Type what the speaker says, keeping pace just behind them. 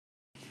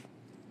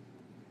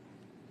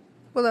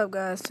What up,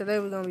 guys? Today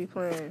we're gonna be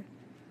playing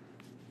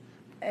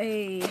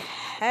a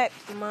hack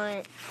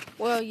mine.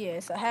 Well, yeah,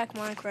 it's a hack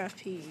Minecraft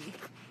PE.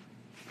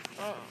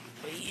 But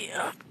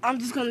yeah, I'm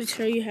just gonna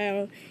show you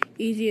how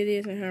easy it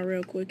is and how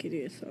real quick it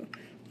is. So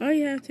all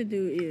you have to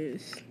do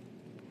is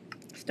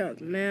start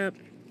the map.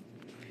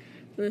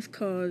 Let's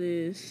call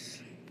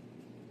this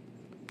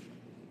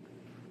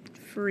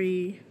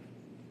free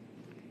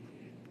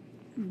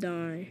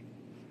diamonds.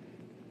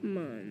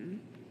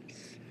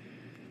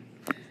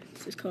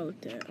 Let's just call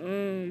it that.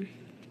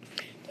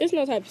 There's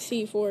no type of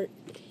seed for it.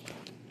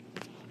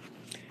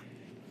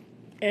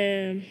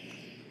 And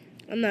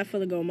I'm not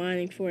finna go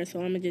mining for it, so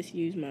I'm gonna just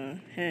use my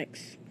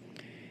hacks.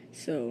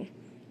 So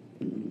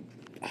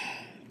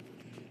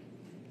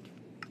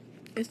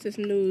it's this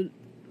new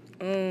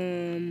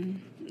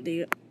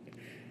the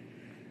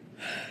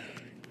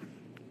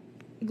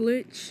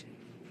glitch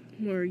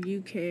where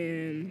you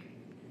can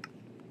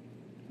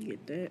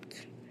get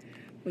that,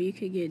 where you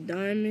can get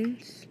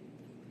diamonds.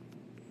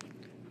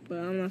 But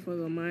I'm not gonna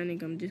go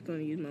mining. I'm just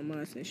gonna use my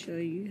mods and show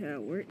you how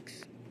it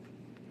works.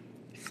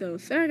 So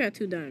say I got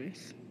 2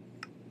 diamonds.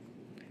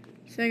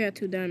 I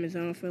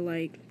don't feel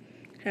like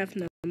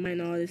having to mine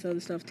all this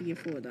other stuff to get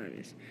 4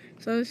 diamonds.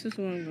 So this is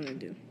what I'm gonna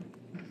do.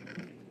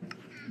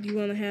 You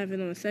wanna have it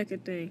on the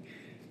second thing.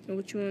 And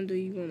what you wanna do,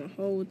 you wanna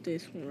hold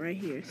this one right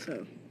here.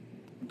 So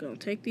you're gonna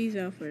take these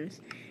out first.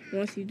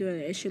 Once you do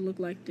that, it should look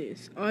like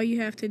this. All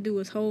you have to do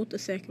is hold the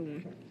second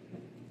one.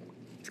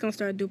 It's gonna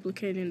start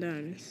duplicating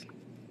diamonds.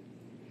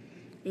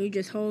 And you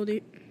just hold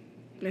it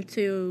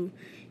until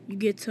you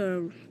get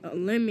to a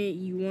limit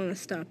you wanna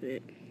stop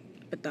it.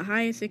 But the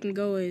highest it can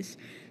go is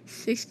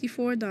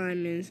 64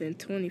 diamonds and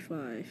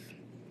 25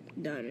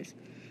 diamonds.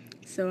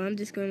 So I'm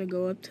just gonna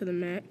go up to the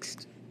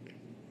max.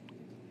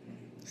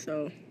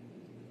 So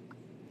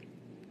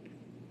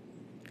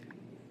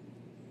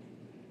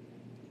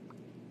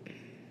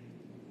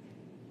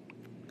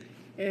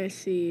and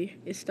see,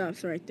 it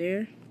stops right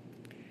there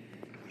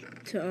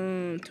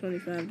to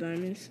 25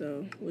 diamonds.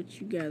 So let's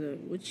see,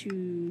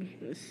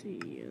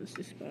 let's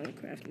just spawn a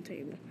crafting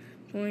table.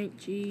 Point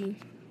G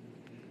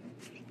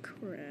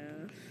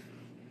crafting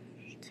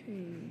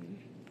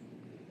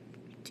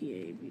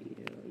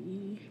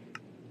table.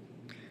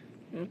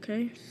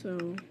 Okay,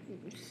 so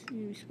let's see,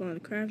 we spawn a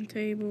crafting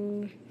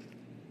table.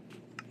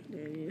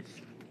 There it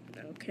is.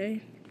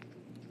 Okay.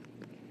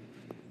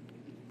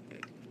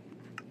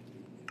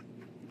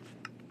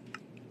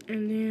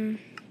 And then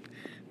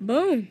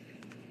boom,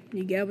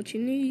 you got what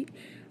you need.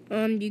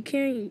 You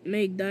can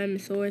make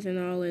diamond swords and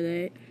all of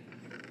that.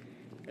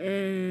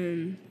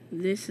 And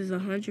this is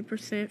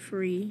 100%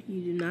 free.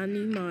 You do not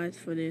need mods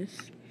for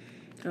this.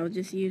 I was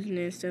just using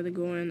it instead of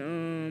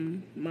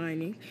going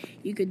mining.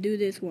 You could do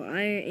this with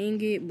iron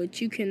ingot, but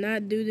you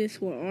cannot do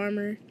this with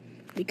armor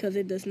because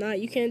it does not.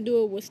 You can't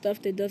do it with stuff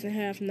that doesn't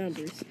have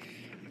numbers.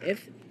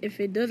 If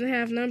it doesn't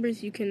have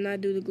numbers, you cannot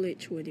do the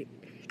glitch with it.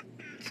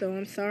 So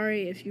I'm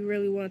sorry if you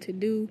really want to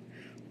do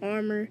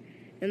armor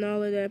and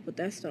all of that, but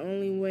that's the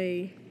only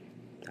way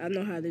I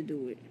know how to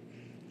do it.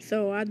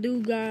 So I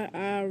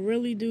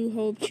really do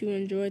hope you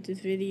enjoyed this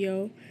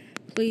video.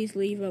 Please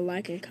leave a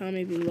like and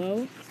comment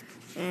below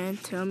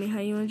and tell me how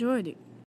you enjoyed it.